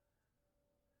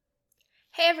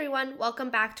Hey everyone, welcome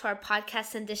back to our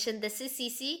podcast edition. This is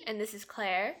Cece. And this is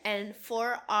Claire. And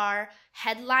for our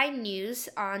headline news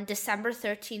on December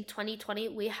 13th, 2020,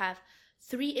 we have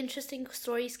 3 interesting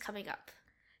stories coming up.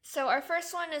 So our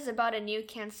first one is about a new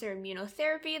cancer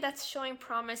immunotherapy that's showing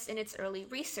promise in its early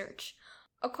research.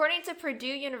 According to Purdue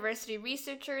University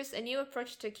researchers, a new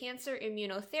approach to cancer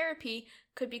immunotherapy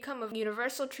could become a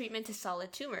universal treatment to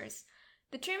solid tumors.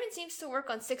 The treatment seems to work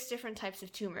on 6 different types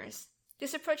of tumors.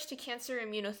 This approach to cancer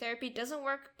immunotherapy doesn't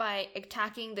work by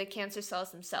attacking the cancer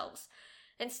cells themselves.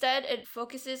 Instead, it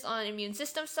focuses on immune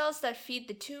system cells that feed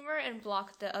the tumor and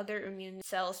block the other immune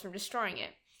cells from destroying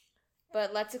it.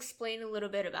 But let's explain a little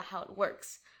bit about how it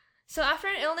works. So after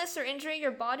an illness or injury, your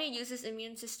body uses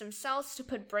immune system cells to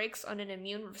put brakes on an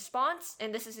immune response,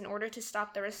 and this is in order to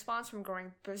stop the response from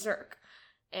going berserk.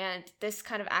 And this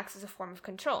kind of acts as a form of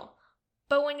control.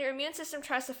 But when your immune system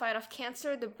tries to fight off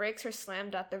cancer, the brakes are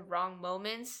slammed at the wrong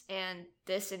moments, and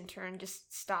this in turn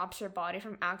just stops your body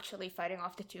from actually fighting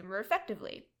off the tumor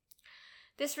effectively.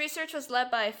 This research was led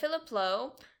by Philip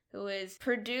Lowe, who is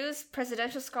Purdue's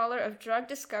Presidential Scholar of Drug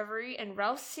Discovery and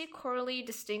Ralph C. Corley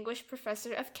Distinguished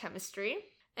Professor of Chemistry,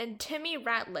 and Timmy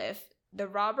Ratliff, the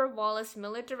Robert Wallace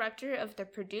Miller Director of the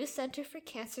Purdue Center for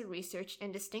Cancer Research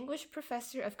and Distinguished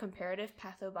Professor of Comparative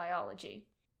Pathobiology.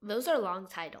 Those are long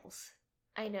titles.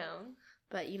 I know.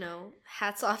 But,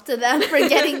 hats off to them for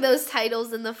getting those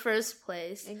titles in the first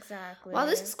place. Exactly. Wow,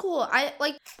 this is cool.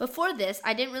 Before this,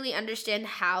 I didn't really understand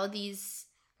how these,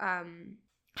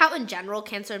 how in general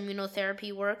cancer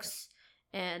immunotherapy works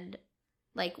and,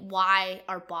 why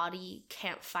our body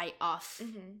can't fight off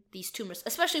these tumors,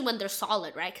 especially when they're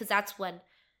solid, right? Because that's when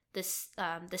the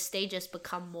stages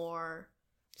become more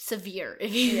severe,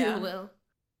 if you will.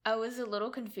 I was a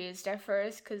little confused at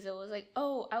first because it was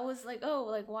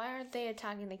why aren't they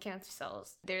attacking the cancer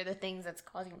cells? They're the things that's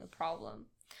causing the problem.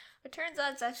 It turns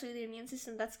out it's actually the immune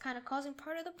system that's kind of causing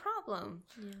part of the problem.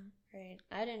 Yeah. Right.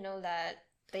 I didn't know that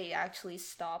they actually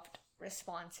stopped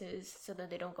responses so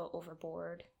that they don't go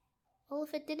overboard. Well,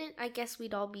 if it didn't, I guess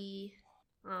we'd all be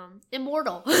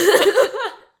immortal.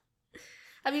 I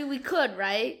mean, we could,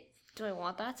 right? Do I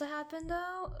want that to happen,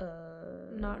 though?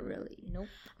 Not really. Nope.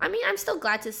 I mean, I'm still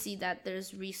glad to see that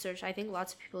there's research. I think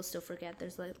lots of people still forget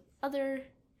there's,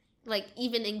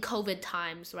 even in COVID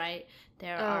times, right?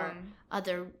 There's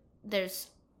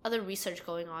other research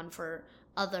going on for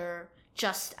other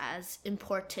just as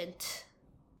important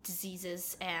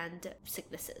diseases and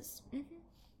sicknesses. Mm-hmm.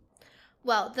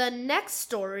 Well, the next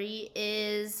story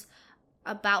is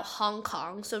about Hong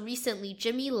Kong. So recently,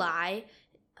 Jimmy Lai,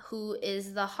 who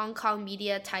is the Hong Kong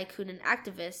media tycoon and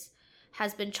activist,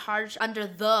 has been charged under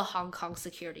the Hong Kong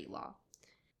security law.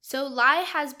 So Lai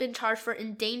has been charged for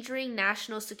endangering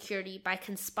national security by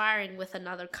conspiring with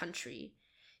another country.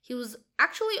 He was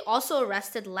actually also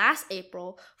arrested last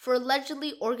April for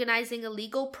allegedly organizing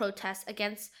illegal protests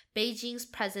against Beijing's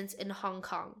presence in Hong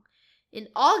Kong. In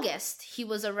August, he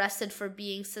was arrested for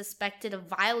being suspected of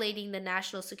violating the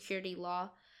national security law.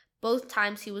 Both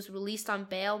times he was released on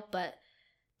bail, but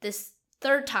this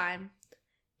third time,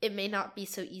 it may not be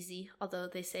so easy, although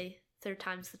they say third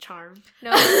time's the charm.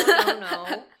 No.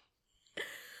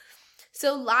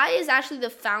 So Lai is actually the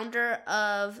founder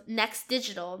of Next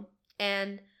Digital,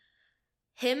 and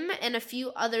him and a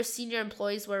few other senior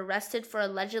employees were arrested for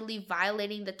allegedly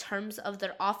violating the terms of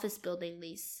their office building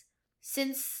lease.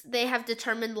 Since they have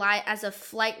determined Lai as a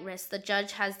flight risk, the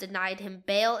judge has denied him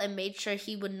bail and made sure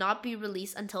he would not be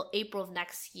released until April of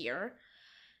next year.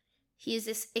 He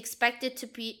is expected to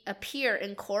appear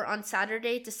in court on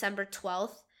Saturday, December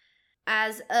 12th.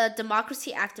 As a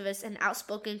democracy activist and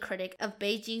outspoken critic of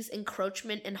Beijing's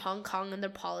encroachment in Hong Kong and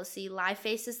their policy, Lai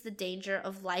faces the danger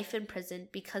of life in prison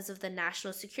because of the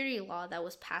national security law that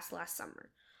was passed last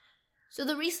summer. So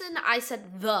the reason I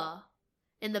said "the"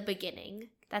 in the beginning,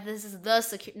 that this is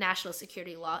the national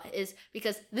security law, is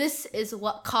because this is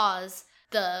what caused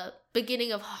the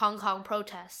beginning of Hong Kong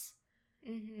protests.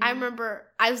 Mm-hmm. I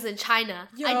remember I was in China.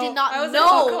 I did not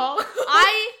know.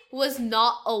 I was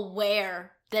not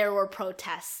aware there were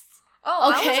protests.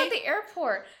 Oh, okay. I was at the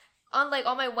airport on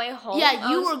my way home.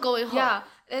 Yeah, you were going home. Yeah,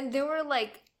 and there were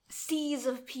seas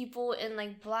of people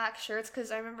in black shirts, because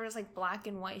I remember it was black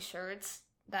and white shirts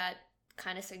that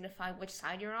kind of signify which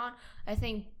side you're on. I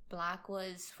think black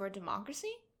was for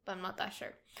democracy, but I'm not that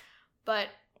sure. But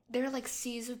there are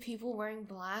seas of people wearing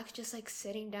black, just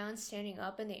sitting down, standing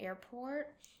up in the airport,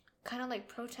 kind of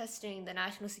protesting the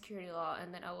national security law.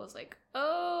 And then I was like,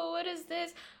 oh, what is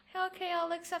this? Okay,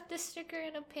 I'll accept this sticker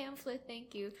and a pamphlet,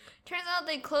 thank you. Turns out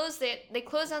they closed it. They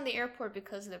closed down the airport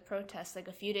because of the protests, like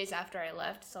a few days after I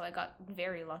left, so I got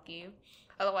very lucky.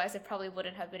 Otherwise, I probably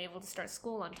wouldn't have been able to start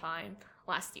school on time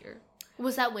last year.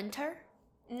 Was that winter?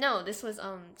 No, this was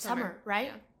summer, right?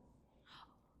 Yeah.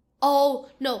 Oh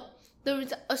no, there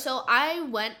was. So I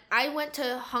went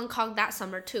to Hong Kong that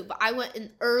summer too, but I went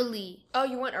in early. Oh,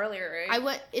 you went earlier, right? I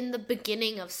went in the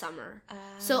beginning of summer.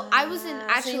 So I was in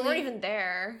actually. So you weren't even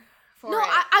there. No,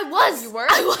 I was. You were?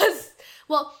 I was.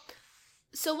 Well,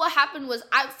 so what happened was,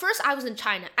 I was in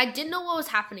China. I didn't know what was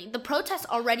happening. The protests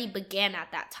already began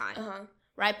at that time,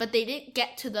 right? But they didn't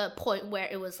get to the point where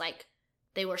it was like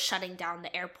they were shutting down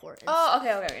the airport.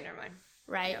 Okay, never mind.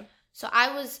 Right? Yeah. So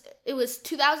it was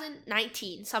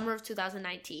 2019, summer of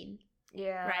 2019.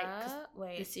 Yeah. Right? 'Cause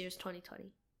Wait. this year's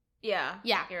 2020. Yeah.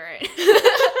 Yeah. You're right.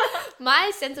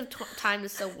 My sense of time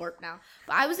is so warped now.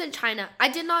 But I was in China. I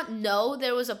did not know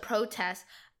there was a protest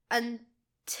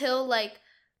until like,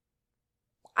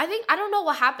 I don't know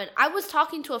what happened. I was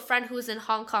talking to a friend who was in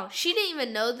Hong Kong. She didn't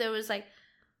even know there was like,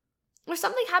 or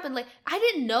something happened. Like, I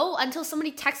didn't know until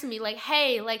somebody texted me like,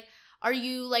 hey, like, are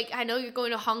you like, I know you're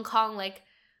going to Hong Kong, like,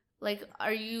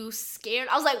 are you scared?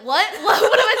 I was like, what? What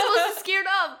am I supposed to be scared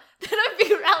of? Then I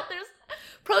figured out there's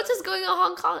protests going on in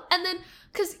Hong Kong. And then,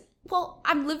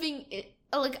 I'm living,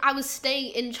 I was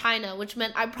staying in China, which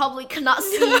meant I probably could not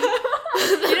see. You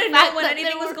didn't know when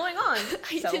anything was going on.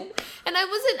 And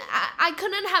I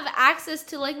couldn't have access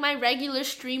to, like, my regular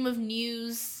stream of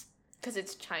news. Because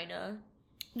it's China.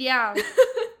 Yeah.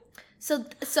 So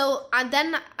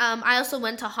then I also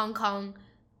went to Hong Kong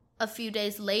a few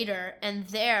days later, and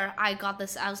there I got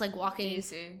this. I was like walking,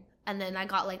 and then I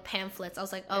got like pamphlets. I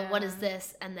was like, "Oh, what is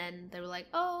this?" And then they were like,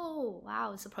 "Oh,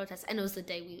 wow, it's a protest." And it was the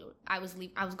day I was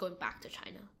going back to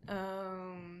China.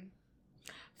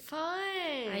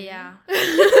 Fun. Yeah.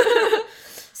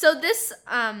 So this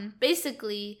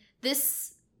basically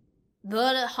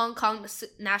the Hong Kong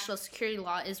national security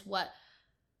law is what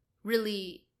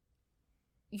really,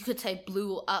 you could say,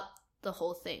 blew up the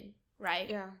whole thing, right?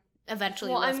 Yeah.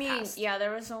 Eventually, passed. Yeah,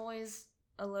 there was always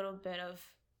a little bit of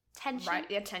tension, right?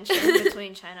 Yeah, tension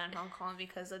between China and Hong Kong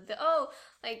because of the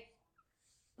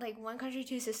like one country,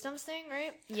 two systems thing,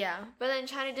 right? Yeah. But then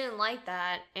China didn't like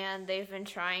that, and they've been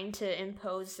trying to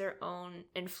impose their own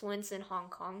influence in Hong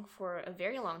Kong for a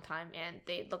very long time, and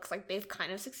looks like they've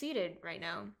kind of succeeded right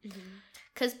now.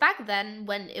 Because back then,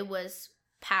 when it was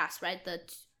passed, right, the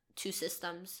two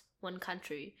systems, one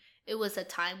country, it was a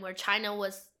time where China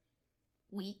was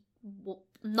weak.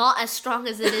 Not as strong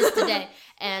as it is today,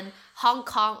 and Hong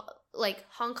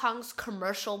Kong's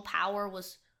commercial power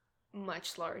was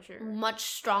much larger, much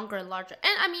stronger and larger.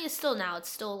 And I mean, it's still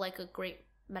like a great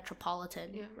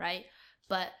metropolitan, right?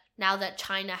 But now that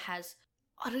China has,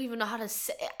 I don't even know how to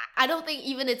say. I don't think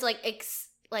even it's like it's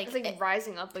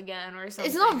rising up again or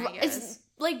something. It's not. It's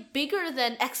like bigger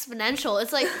than exponential.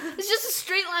 It's like it's just a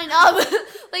straight line up.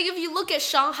 Like if you look at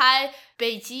Shanghai,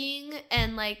 Beijing,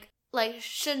 and like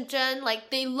Shenzhen, like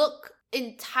they look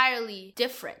entirely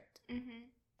different.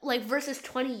 Like versus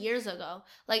 20 years ago.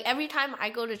 Like every time I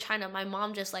go to China, my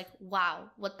mom just like,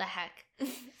 wow, what the heck?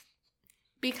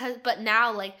 But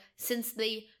now, like, since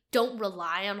they don't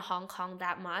rely on Hong Kong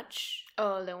that much.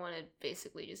 Oh, they want to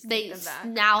basically just they take them back.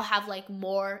 Now have like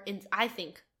more, I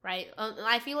think, right?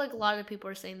 I feel like a lot of people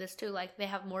are saying this too. Like they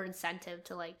have more incentive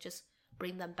to like just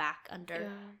bring them back under. Yeah,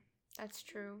 that's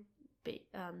true. The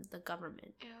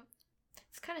government. Yeah.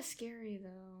 It's kind of scary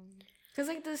though, because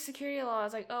like the security law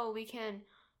is like, oh, we can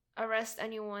arrest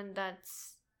anyone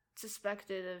that's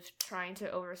suspected of trying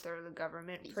to overthrow the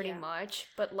government, pretty much.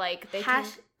 But like they can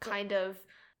kind of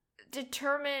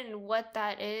determine what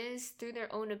that is through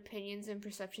their own opinions and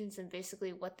perceptions and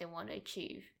basically what they want to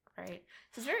achieve, right?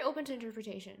 So it's very open to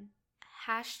interpretation.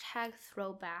 Hashtag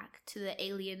throwback to the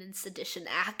Alien and Sedition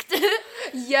Act.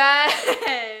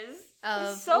 Yes.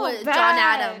 John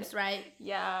Adams, right?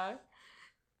 Yeah.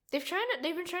 They've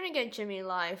been trying to get Jimmy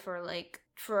Lai for like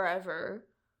forever,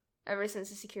 ever since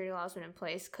the security law's been in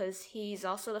place, because he's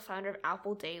also the founder of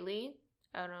Apple Daily.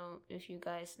 I don't know if you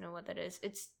guys know what that is.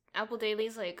 It's Apple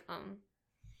Daily's like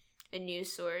a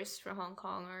news source for Hong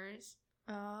Kongers.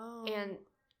 Oh. And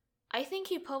I think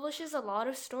he publishes a lot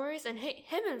of stories, and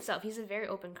him himself, he's a very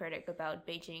open critic about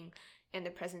Beijing and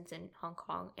their presence in Hong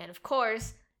Kong. And of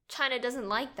course, China doesn't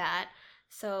like that,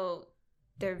 so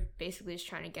they're basically just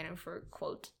trying to get him for,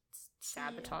 quote,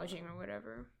 sabotaging or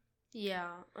whatever. Yeah,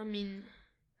 I mean,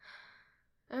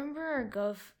 I remember our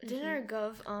gov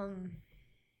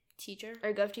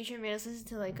teacher made us listen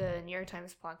to like a New York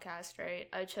Times podcast, right?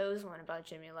 I chose one about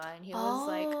Jimmy Lai, and he was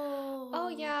like,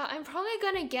 oh yeah, I'm probably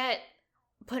gonna get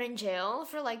put in jail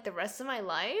for like the rest of my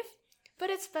life, but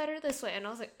it's better this way. And I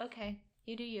was like, okay,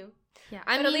 you do you. Yeah,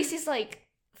 But at least he's like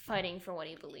fighting for what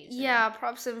he believes in. yeah,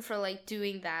 props him for like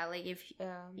doing that. Like if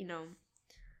Yeah. you know,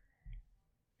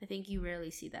 I think you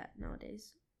rarely see that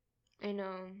nowadays. I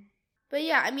know. But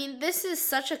yeah, I mean, this is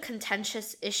such a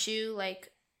contentious issue.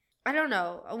 Like, I don't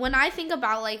know. When I think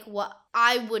about like what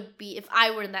I would be if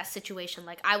I were in that situation,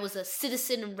 like I was a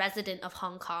citizen and resident of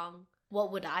Hong Kong,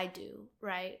 what would I do,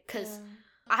 right? Because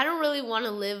I don't really want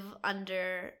to live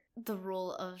under the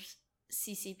rule of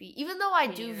CCP. Even though I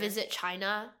do visit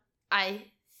China, I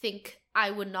think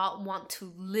I would not want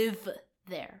to live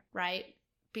there, right?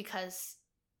 Because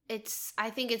I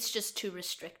think it's just too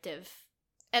restrictive.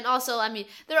 And also, I mean,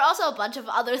 there are also a bunch of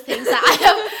other things that I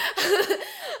have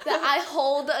that I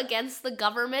hold against the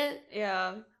government.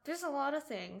 Yeah, there's a lot of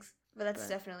things, but that's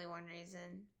definitely one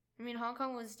reason. I mean, Hong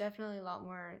Kong was definitely a lot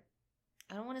more,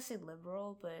 I don't want to say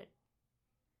liberal, but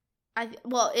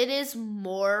well, it is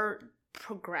more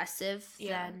progressive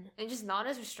than, and just not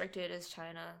as restricted as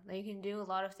China. Like, you can do a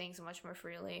lot of things much more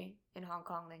freely in Hong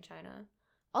Kong than China.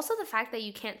 Also, the fact that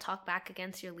you can't talk back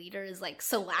against your leader is like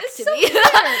so whack to so me. weird.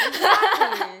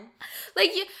 Exactly.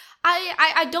 Like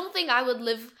I don't think I would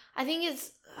live. I think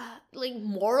it's like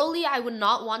morally, I would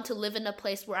not want to live in a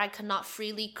place where I could not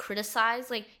freely criticize,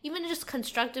 like even just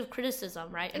constructive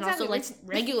criticism, right? And also like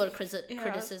regular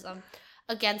criticism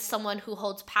against someone who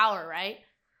holds power, right?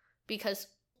 Because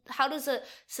how does a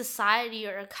society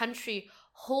or a country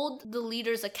hold the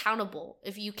leaders accountable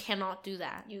if you cannot do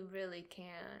that? You really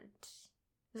can't.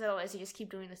 Because otherwise you just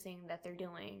keep doing the thing that they're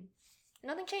doing.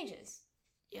 Nothing changes.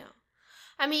 Yeah.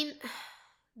 I mean,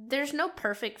 there's no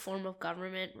perfect form of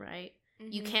government, right?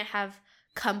 Mm-hmm. You can't have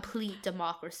complete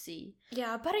democracy.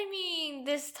 Yeah, but I mean,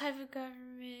 this type of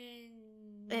government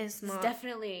is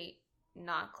definitely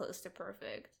not close to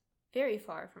perfect. Very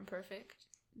far from perfect.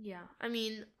 Yeah. I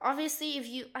mean,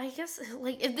 obviously, I guess,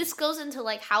 like, if this goes into,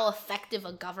 like, how effective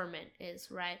a government is,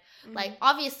 right? Mm-hmm. Like,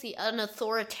 obviously, an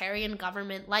authoritarian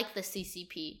government like the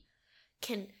CCP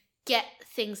can get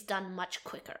things done much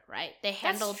quicker, right? They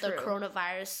handled the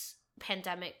coronavirus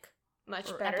pandemic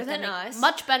much better than us.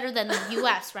 Much better than the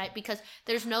US, right? Because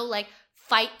there's no, like,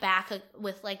 fight back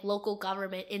with, like, local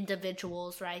government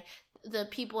individuals, right? The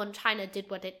people in China did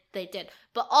what they did.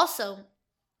 But also,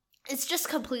 it's just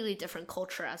completely different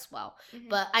culture as well. Mm-hmm.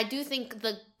 But I do think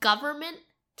the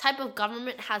type of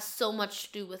government has so much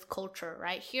to do with culture,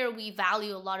 right? Here we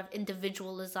value a lot of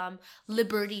individualism,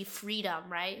 liberty, freedom,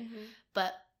 right? Mm-hmm.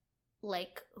 But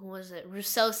like, who was it?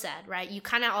 Rousseau said, right? You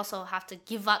kind of also have to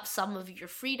give up some of your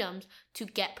freedoms to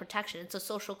get protection. It's a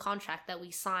social contract that we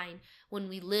sign when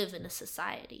we live in a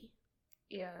society.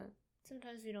 Yeah.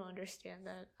 Sometimes we don't understand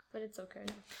that, but it's okay.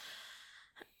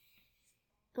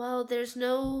 Well, there's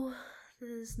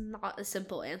not a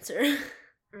simple answer. It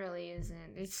really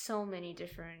isn't. There's so many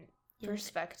different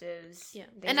perspectives. Yeah.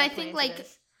 And I think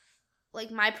like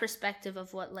my perspective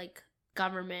of what like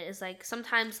government is like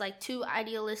sometimes like too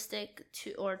idealistic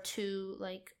or too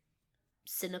like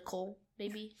cynical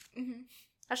maybe. Mm-hmm.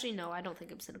 Actually, no, I don't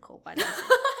think I'm cynical, but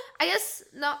I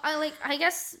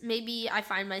guess maybe I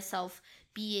find myself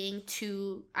being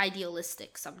too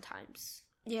idealistic sometimes.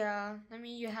 Yeah, I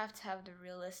mean, you have to have the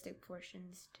realistic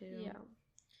portions, too. Yeah.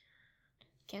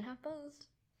 Can't have both.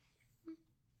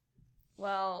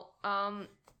 Well,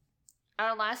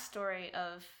 our last story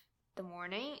of the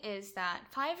morning is that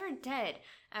 5 are dead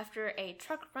after a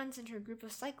truck runs into a group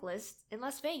of cyclists in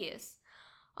Las Vegas.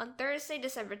 On Thursday,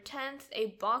 December 10th,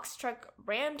 a box truck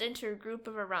rammed into a group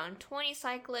of around 20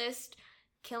 cyclists,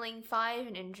 killing 5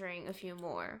 and injuring a few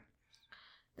more.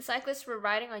 The cyclists were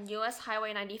riding on U.S.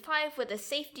 Highway 95 with a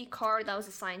safety car that was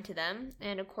assigned to them,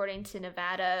 and according to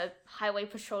Nevada Highway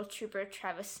Patrol Trooper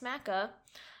Travis Smacka,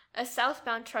 a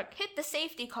southbound truck hit the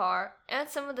safety car and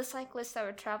some of the cyclists that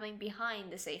were traveling behind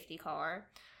the safety car.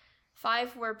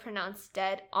 5 were pronounced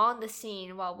dead on the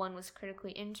scene, while 1 was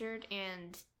critically injured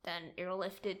and then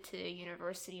airlifted to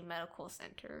University Medical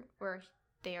Center, where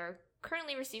they are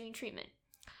currently receiving treatment.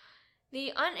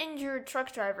 The uninjured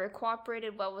truck driver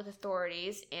cooperated well with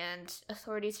authorities, and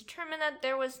authorities determined that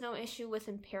there was no issue with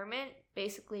impairment,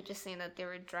 basically just saying that they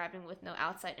were driving with no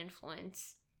outside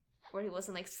influence, or he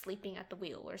wasn't, like, sleeping at the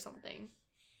wheel or something.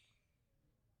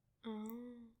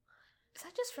 Is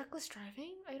that just reckless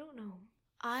driving? I don't know.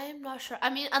 I'm not sure. I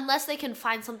mean, unless they can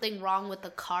find something wrong with the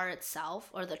car itself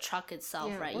or the truck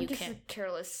itself, right? You can't. A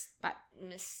careless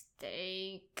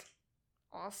mistake.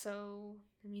 Also,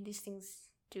 I mean, these things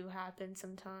do happen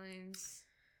sometimes.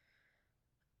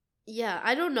 Yeah,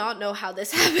 I do not know how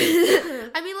this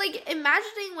happened. I mean, like,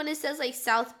 imagining when it says, like,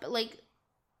 south, like,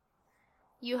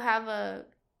 you have a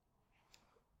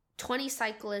 20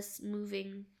 cyclists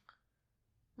moving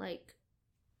like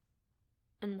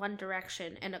in one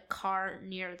direction and a car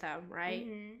near them, right?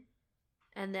 Mm-hmm.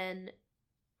 And then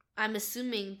I'm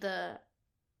assuming the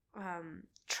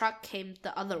truck came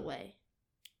the other way,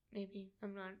 Maybe.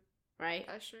 I'm not right?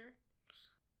 sure.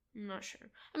 I'm not sure.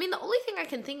 I mean, the only thing I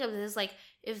can think of is like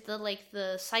if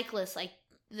the cyclist, like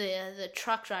the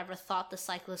truck driver thought the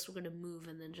cyclists were gonna move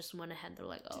and then just went ahead. They're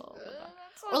like, oh my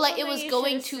God. Or like it was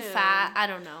going too fast. I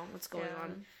don't know what's going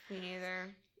on. Me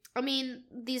neither. I mean,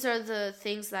 these are the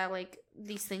things that like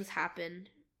these things happen,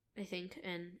 I think,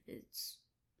 and it's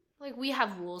like we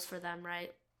have rules for them,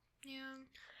 right? Yeah.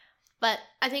 But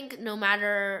I think no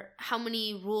matter how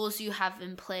many rules you have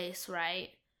in place, right?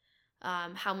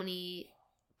 How many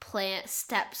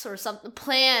steps or something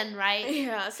plan, right?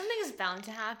 Yeah, something is bound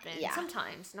to happen. Yeah.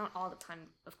 Sometimes, not all the time,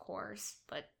 of course,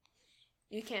 but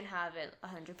you can't have it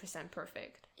 100%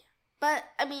 perfect. But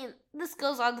I mean, this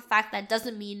goes on the fact that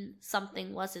doesn't mean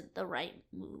something wasn't the right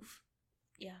move.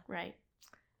 Yeah. Right.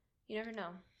 You never know.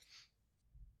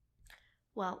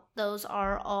 Well, those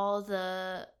are all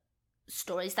the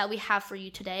stories that we have for you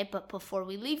today. But before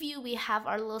we leave you, we have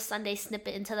our little Sunday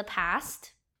snippet into the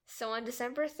past. So on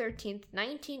December 13th,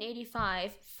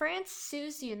 1985, France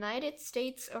sues the United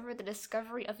States over the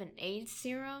discovery of an AIDS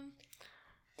serum.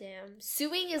 Damn.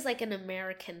 Suing is like an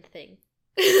American thing.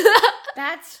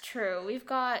 That's true. We've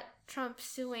got Trump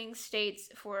suing states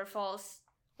for false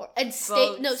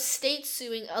states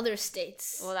suing other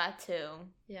states. Well, that too.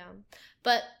 Yeah.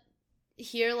 But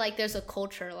here, like, there's a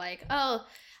culture like, oh,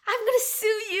 I'm gonna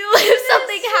sue you if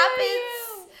something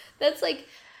happens. That's like,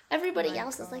 everybody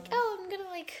else is like, oh, I'm gonna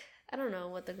like, I don't know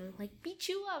what they're gonna like, beat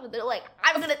you up. And they're like,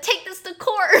 I'm gonna take this to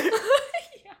court.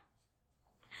 Yeah.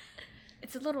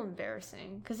 It's a little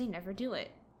embarrassing because they never do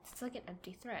it. It's like an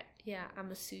empty threat. Yeah, I'm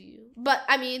gonna sue you. But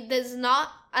I mean, there's not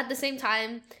at the same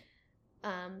time,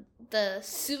 the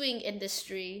suing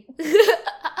industry.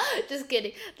 Just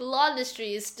kidding. The law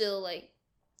industry is still like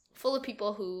full of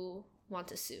people who want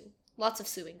to sue. Lots of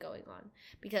suing going on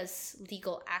because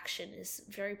legal action is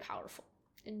very powerful.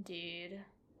 Indeed.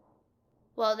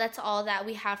 Well, that's all that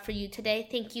we have for you today.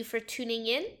 Thank you for tuning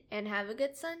in. And have a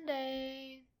good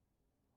Sunday.